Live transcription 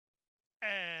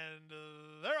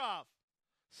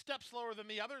Step slower than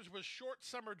the others was Short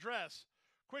Summer Dress.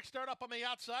 Quick start up on the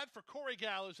outside for Cory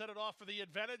Gal, who's headed off for the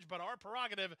advantage, but Our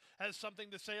Prerogative has something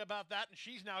to say about that, and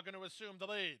she's now going to assume the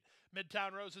lead.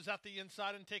 Midtown Rose is at the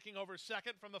inside and taking over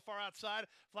second from the far outside.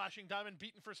 Flashing Diamond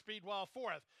beaten for speed while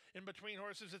fourth. In between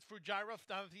horses, it's Fujairah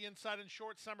down at the inside in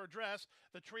Short Summer Dress.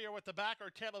 The trio at the back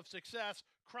are Tale of Success,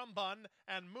 Crumb Bun,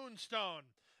 and Moonstone.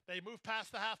 They move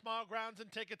past the half-mile grounds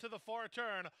and take it to the far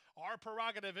turn. Our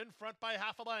Prerogative in front by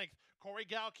half a length. Cory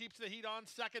Gal keeps the heat on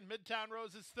second. Midtown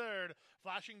Rose is third.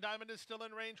 Flashing Diamond is still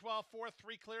in range while fourth.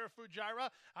 Three clear of Fujairah.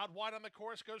 Out wide on the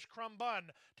course goes Crumb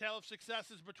Bun. Tale of Success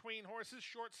is between horses.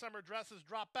 Short Summer Dress has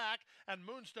dropped back, and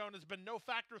Moonstone has been no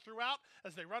factor throughout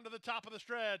as they run to the top of the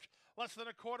stretch. Less than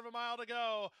a quarter of a mile to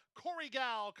go. Cory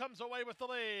Gal comes away with the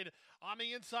lead. On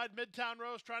the inside, Midtown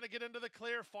Rose trying to get into the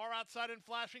clear. Far outside in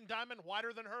Flashing Diamond,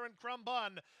 wider than her and Crumb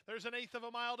Bun. There's an eighth of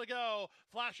a mile to go.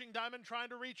 Flashing Diamond trying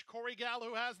to reach Cory Gal,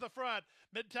 who has the front.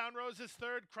 Midtown Rose is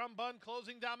third. Crumb Bun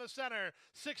closing down the center.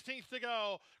 16th to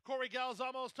go. Cory Gal's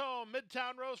almost home.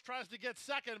 Midtown Rose tries to get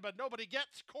second, but nobody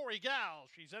gets Cory Gal.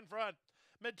 She's in front.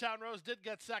 Midtown Rose did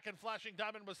get second. Flashing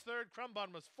Diamond was third. Crumb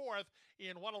Bun was fourth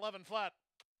in 111 flat.